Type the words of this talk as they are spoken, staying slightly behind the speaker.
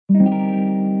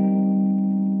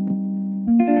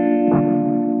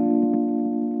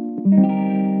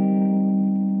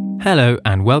Hello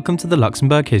and welcome to the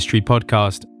Luxembourg History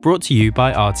Podcast, brought to you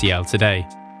by RTL Today.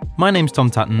 My name's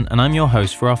Tom Tutton and I'm your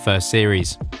host for our first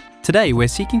series. Today we're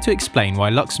seeking to explain why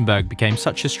Luxembourg became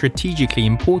such a strategically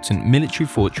important military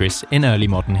fortress in early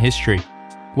modern history.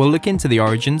 We'll look into the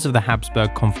origins of the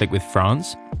Habsburg conflict with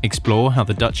France, explore how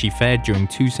the duchy fared during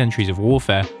 2 centuries of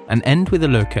warfare, and end with a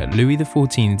look at Louis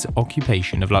XIV's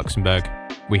occupation of Luxembourg.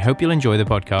 We hope you'll enjoy the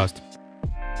podcast.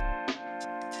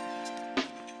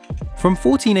 From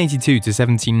 1482 to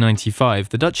 1795,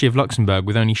 the Duchy of Luxembourg,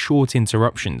 with only short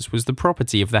interruptions, was the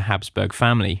property of the Habsburg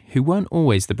family, who weren't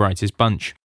always the brightest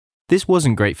bunch. This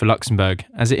wasn't great for Luxembourg,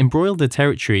 as it embroiled the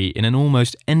territory in an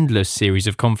almost endless series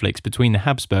of conflicts between the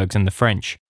Habsburgs and the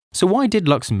French. So why did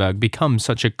Luxembourg become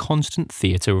such a constant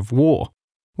theatre of war?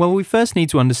 Well, we first need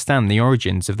to understand the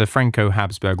origins of the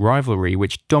Franco-Habsburg rivalry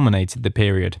which dominated the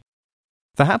period.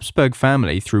 The Habsburg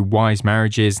family, through wise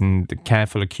marriages and the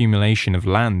careful accumulation of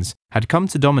lands, had come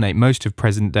to dominate most of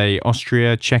present-day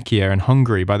Austria, Czechia and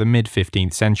Hungary by the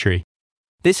mid-15th century.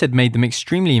 This had made them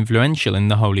extremely influential in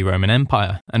the Holy Roman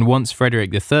Empire, and once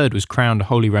Frederick III was crowned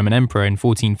Holy Roman Emperor in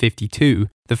 1452,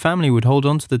 the family would hold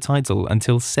on to the title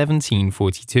until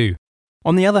 1742.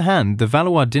 On the other hand, the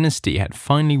Valois dynasty had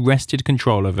finally wrested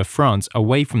control over France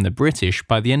away from the British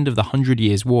by the end of the Hundred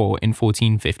Years' War in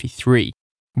 1453.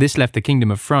 This left the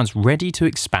Kingdom of France ready to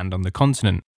expand on the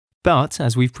continent. But,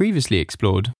 as we've previously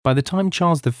explored, by the time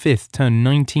Charles V turned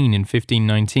 19 in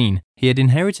 1519, he had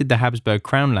inherited the Habsburg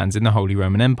crown lands in the Holy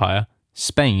Roman Empire,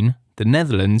 Spain, the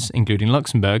Netherlands, including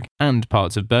Luxembourg, and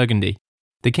parts of Burgundy.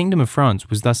 The Kingdom of France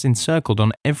was thus encircled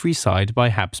on every side by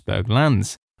Habsburg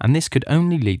lands, and this could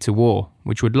only lead to war,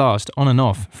 which would last on and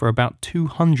off for about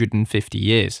 250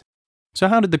 years. So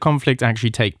how did the conflict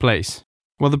actually take place?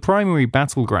 Well, the primary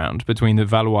battleground between the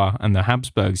Valois and the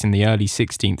Habsburgs in the early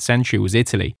 16th century was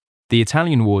Italy. The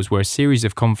Italian Wars were a series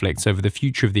of conflicts over the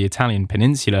future of the Italian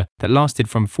peninsula that lasted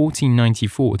from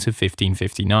 1494 to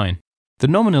 1559. The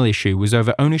nominal issue was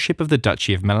over ownership of the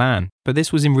Duchy of Milan, but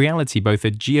this was in reality both a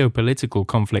geopolitical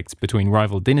conflict between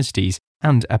rival dynasties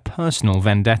and a personal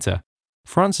vendetta.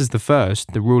 Francis I,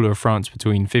 the ruler of France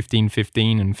between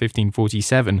 1515 and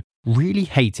 1547, really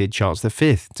hated Charles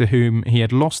V, to whom he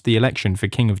had lost the election for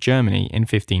King of Germany in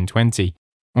 1520.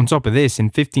 On top of this, in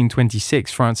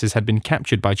 1526, Francis had been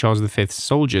captured by Charles V's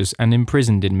soldiers and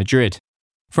imprisoned in Madrid.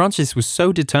 Francis was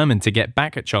so determined to get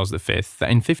back at Charles V that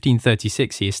in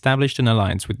 1536 he established an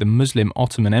alliance with the Muslim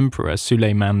Ottoman Emperor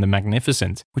Suleiman the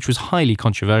Magnificent, which was highly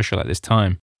controversial at this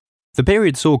time. The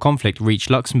period saw conflict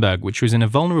reach Luxembourg, which was in a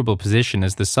vulnerable position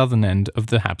as the southern end of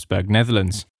the Habsburg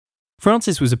Netherlands.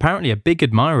 Francis was apparently a big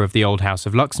admirer of the old House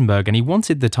of Luxembourg, and he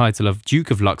wanted the title of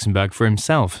Duke of Luxembourg for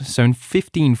himself, so in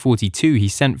 1542 he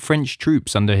sent French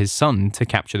troops under his son to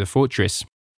capture the fortress.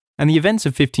 And the events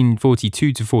of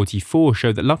 1542 to 44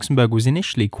 show that Luxembourg was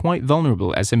initially quite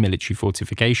vulnerable as a military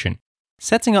fortification.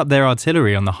 Setting up their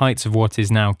artillery on the heights of what is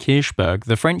now Kirchberg,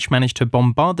 the French managed to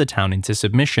bombard the town into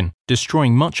submission,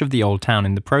 destroying much of the old town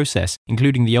in the process,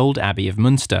 including the old Abbey of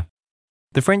Münster.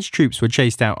 The French troops were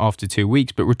chased out after 2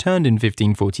 weeks but returned in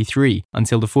 1543,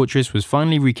 until the fortress was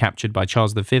finally recaptured by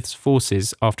Charles V's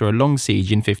forces after a long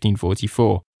siege in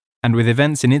 1544. And with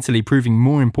events in Italy proving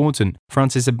more important,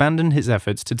 Francis abandoned his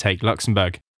efforts to take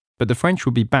Luxembourg. But the French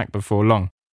would be back before long.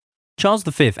 Charles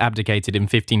V abdicated in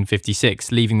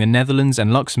 1556, leaving the Netherlands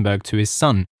and Luxembourg to his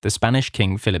son, the Spanish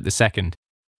King Philip II.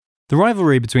 The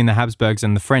rivalry between the Habsburgs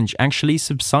and the French actually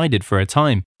subsided for a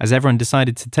time, as everyone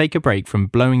decided to take a break from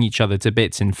blowing each other to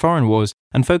bits in foreign wars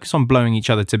and focus on blowing each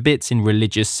other to bits in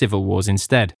religious civil wars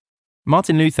instead.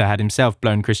 Martin Luther had himself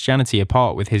blown Christianity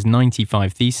apart with his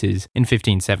 95 Theses in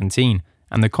 1517,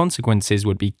 and the consequences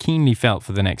would be keenly felt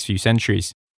for the next few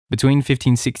centuries. Between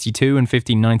 1562 and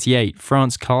 1598,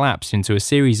 France collapsed into a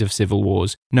series of civil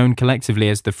wars, known collectively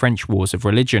as the French Wars of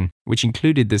Religion, which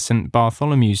included the St.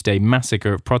 Bartholomew's Day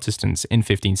massacre of Protestants in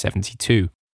 1572.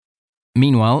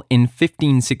 Meanwhile, in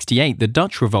 1568, the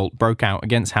Dutch revolt broke out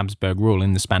against Habsburg rule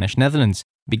in the Spanish Netherlands,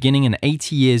 beginning an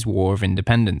 80 years' war of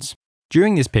independence.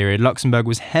 During this period, Luxembourg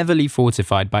was heavily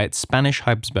fortified by its Spanish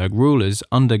Habsburg rulers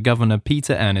under Governor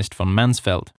Peter Ernest von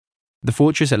Mansfeld. The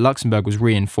fortress at Luxembourg was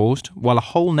reinforced, while a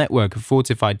whole network of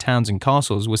fortified towns and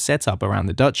castles was set up around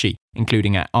the duchy,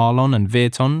 including at Arlon and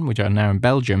Virton, which are now in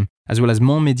Belgium, as well as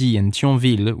Montmédy and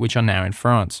Thionville, which are now in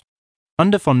France.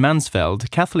 Under von Mansfeld,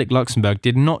 Catholic Luxembourg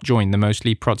did not join the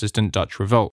mostly Protestant Dutch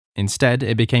revolt. Instead,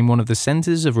 it became one of the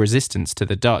centres of resistance to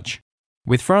the Dutch.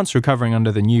 With France recovering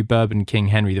under the new Bourbon King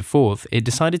Henry IV, it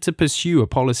decided to pursue a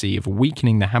policy of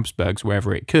weakening the Habsburgs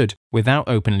wherever it could, without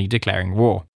openly declaring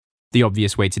war. The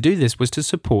obvious way to do this was to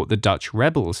support the Dutch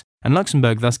rebels, and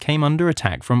Luxembourg thus came under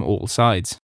attack from all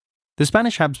sides. The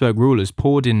Spanish Habsburg rulers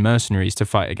poured in mercenaries to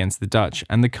fight against the Dutch,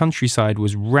 and the countryside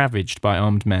was ravaged by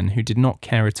armed men who did not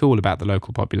care at all about the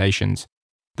local populations.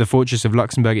 The fortress of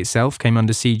Luxembourg itself came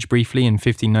under siege briefly in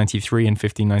 1593 and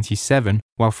 1597,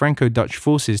 while Franco-Dutch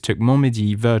forces took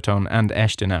Montmédy, Virton and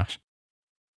Echternach.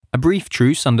 A brief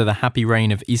truce under the happy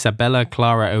reign of Isabella,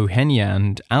 Clara Eugenia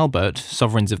and Albert,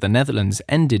 sovereigns of the Netherlands,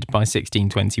 ended by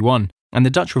 1621, and the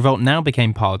Dutch revolt now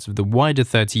became part of the wider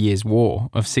 30 Years' War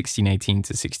of 1618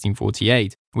 to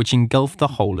 1648, which engulfed the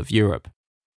whole of Europe.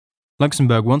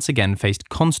 Luxembourg once again faced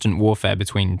constant warfare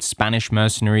between Spanish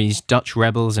mercenaries, Dutch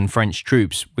rebels and French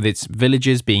troops, with its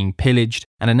villages being pillaged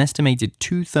and an estimated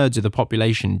 2/3 of the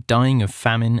population dying of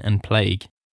famine and plague.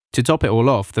 To top it all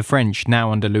off, the French,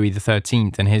 now under Louis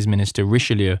XIII and his minister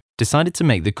Richelieu, decided to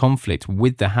make the conflict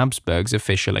with the Habsburgs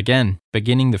official again,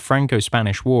 beginning the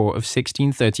Franco-Spanish War of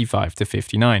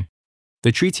 1635–59.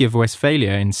 The Treaty of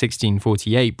Westphalia in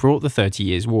 1648 brought the 30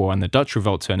 Years' War and the Dutch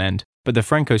revolt to an end, but the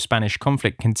Franco-Spanish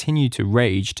conflict continued to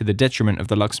rage to the detriment of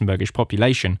the Luxembourgish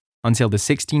population until the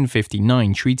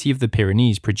 1659 Treaty of the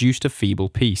Pyrenees produced a feeble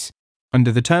peace.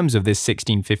 Under the terms of this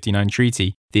 1659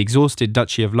 treaty, the exhausted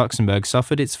Duchy of Luxembourg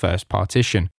suffered its first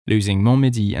partition, losing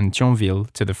Montmédy and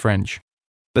Thionville to the French.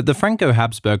 But the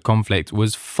Franco-Habsburg conflict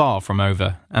was far from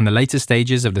over, and the later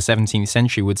stages of the 17th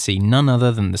century would see none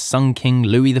other than the Sun King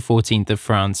Louis XIV of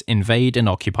France invade and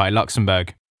occupy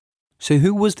Luxembourg. So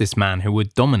who was this man who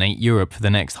would dominate Europe for the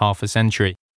next half a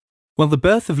century? Well, the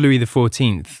birth of Louis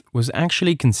XIV was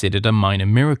actually considered a minor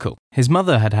miracle. His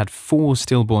mother had had 4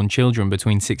 stillborn children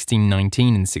between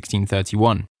 1619 and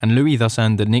 1631, and Louis thus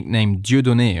earned the nickname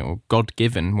Dieudonné, or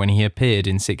God-given, when he appeared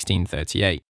in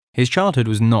 1638. His childhood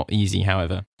was not easy,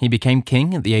 however. He became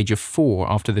king at the age of 4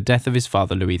 after the death of his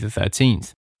father Louis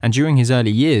XIII, and during his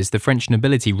early years the French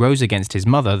nobility rose against his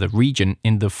mother, the regent,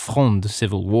 in the Fronde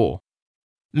civil war.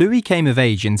 Louis came of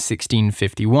age in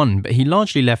 1651, but he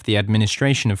largely left the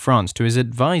administration of France to his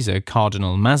advisor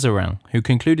Cardinal Mazarin, who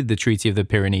concluded the Treaty of the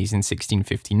Pyrenees in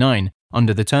 1659,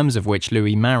 under the terms of which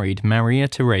Louis married Maria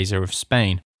Theresa of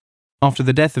Spain. After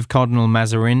the death of Cardinal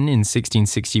Mazarin in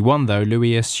 1661, though,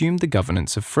 Louis assumed the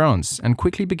governance of France and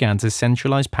quickly began to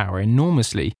centralize power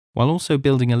enormously, while also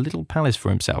building a little palace for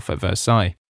himself at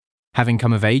Versailles. Having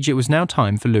come of age, it was now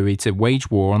time for Louis to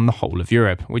wage war on the whole of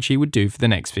Europe, which he would do for the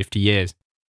next 50 years.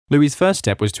 Louis's first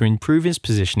step was to improve his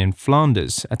position in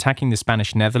Flanders, attacking the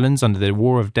Spanish Netherlands under the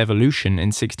War of Devolution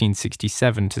in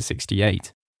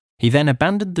 1667–68. He then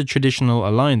abandoned the traditional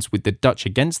alliance with the Dutch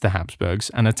against the Habsburgs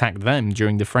and attacked them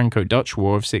during the Franco-Dutch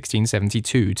War of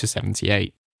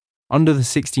 1672–78. Under the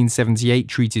 1678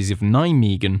 treaties of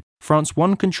Nijmegen, France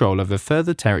won control over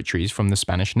further territories from the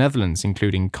Spanish Netherlands,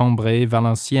 including Cambrai,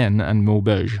 Valenciennes and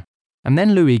Maubeuge. And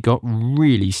then Louis got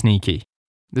really sneaky.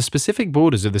 The specific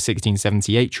borders of the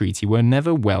 1678 treaty were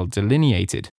never well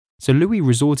delineated, so Louis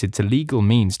resorted to legal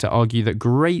means to argue that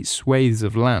great swathes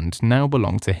of land now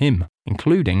belonged to him,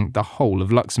 including the whole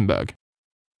of Luxembourg.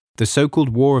 The so-called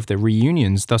War of the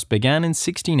Reunions thus began in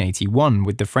 1681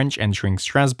 with the French entering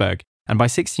Strasbourg, and by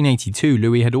 1682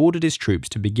 Louis had ordered his troops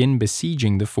to begin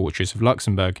besieging the fortress of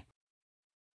Luxembourg.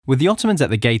 With the Ottomans at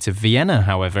the gate of Vienna,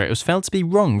 however, it was felt to be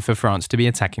wrong for France to be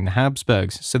attacking the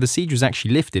Habsburgs, so the siege was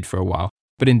actually lifted for a while.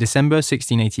 But in December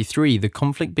 1683, the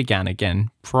conflict began again,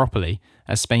 properly,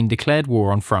 as Spain declared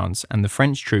war on France and the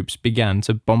French troops began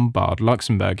to bombard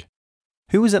Luxembourg.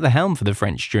 Who was at the helm for the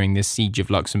French during this siege of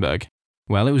Luxembourg?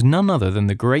 Well, it was none other than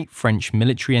the great French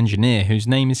military engineer whose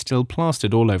name is still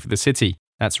plastered all over the city.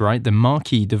 That's right, the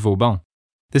Marquis de Vauban.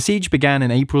 The siege began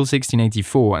in April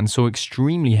 1684 and saw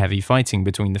extremely heavy fighting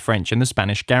between the French and the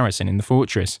Spanish garrison in the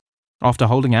fortress. After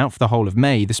holding out for the whole of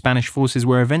May, the Spanish forces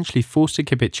were eventually forced to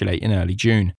capitulate in early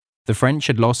June. The French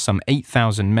had lost some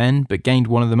 8,000 men, but gained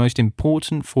one of the most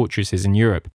important fortresses in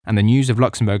Europe, and the news of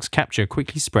Luxembourg's capture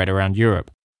quickly spread around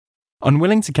Europe.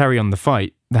 Unwilling to carry on the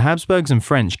fight, the Habsburgs and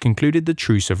French concluded the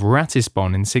Truce of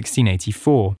Ratisbon in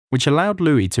 1684, which allowed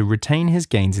Louis to retain his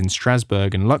gains in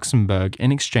Strasbourg and Luxembourg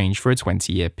in exchange for a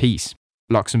 20-year peace.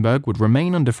 Luxembourg would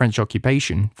remain under French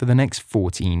occupation for the next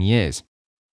 14 years.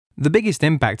 The biggest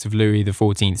impact of Louis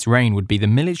XIV's reign would be the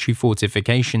military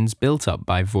fortifications built up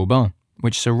by Vauban,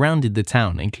 which surrounded the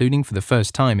town, including for the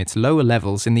first time its lower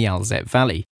levels in the Alzette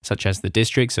Valley, such as the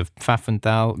districts of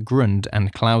Pfaffenthal, Grund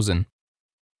and Clausen.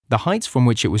 The heights from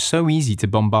which it was so easy to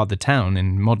bombard the town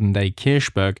in modern-day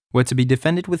Kirchberg were to be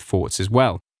defended with forts as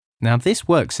well. Now this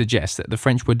work suggests that the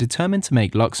French were determined to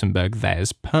make Luxembourg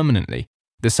theirs permanently.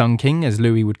 The Sun King, as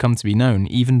Louis would come to be known,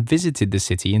 even visited the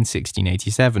city in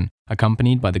 1687,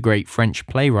 accompanied by the great French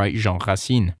playwright Jean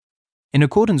Racine. In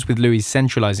accordance with Louis's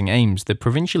centralising aims, the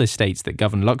provincial estates that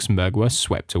governed Luxembourg were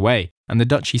swept away, and the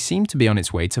duchy seemed to be on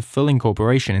its way to full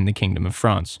incorporation in the Kingdom of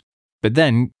France. But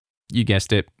then, you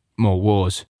guessed it, more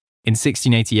wars. In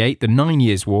 1688, the 9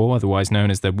 Years' War, otherwise known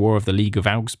as the War of the League of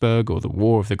Augsburg or the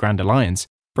War of the Grand Alliance,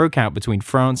 broke out between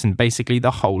France and basically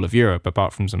the whole of Europe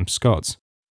apart from some Scots.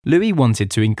 Louis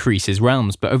wanted to increase his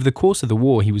realms, but over the course of the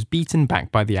war he was beaten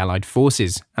back by the Allied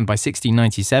forces, and by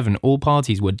 1697 all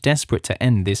parties were desperate to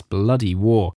end this bloody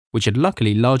war, which had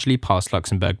luckily largely passed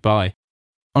Luxembourg by.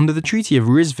 Under the Treaty of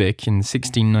Ryswick in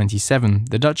 1697,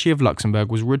 the Duchy of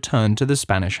Luxembourg was returned to the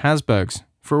Spanish Habsburgs,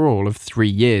 for all of 3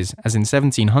 years, as in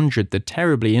 1700 the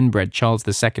terribly inbred Charles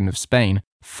II of Spain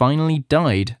finally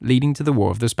died, leading to the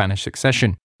War of the Spanish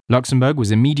Succession. Luxembourg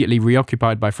was immediately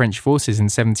reoccupied by French forces in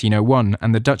 1701,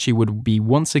 and the duchy would be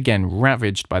once again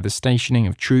ravaged by the stationing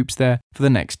of troops there for the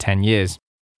next 10 years.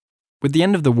 With the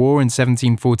end of the war in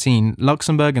 1714,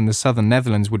 Luxembourg and the southern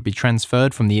Netherlands would be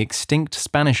transferred from the extinct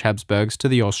Spanish Habsburgs to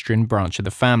the Austrian branch of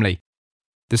the family.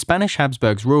 The Spanish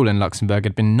Habsburgs' rule in Luxembourg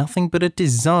had been nothing but a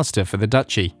disaster for the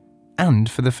duchy, and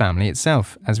for the family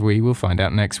itself, as we will find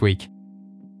out next week.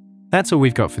 That's all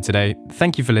we've got for today.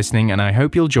 Thank you for listening, and I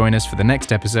hope you'll join us for the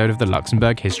next episode of the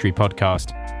Luxembourg History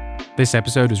Podcast. This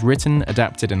episode was written,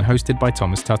 adapted, and hosted by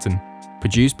Thomas Tutton,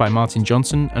 produced by Martin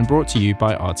Johnson, and brought to you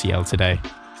by RTL Today.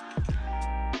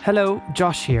 Hello,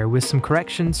 Josh here with some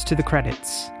corrections to the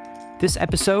credits. This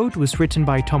episode was written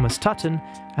by Thomas Tutton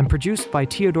and produced by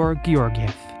Theodor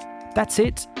Georgiev. That's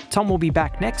it. Tom will be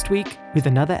back next week with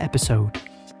another episode.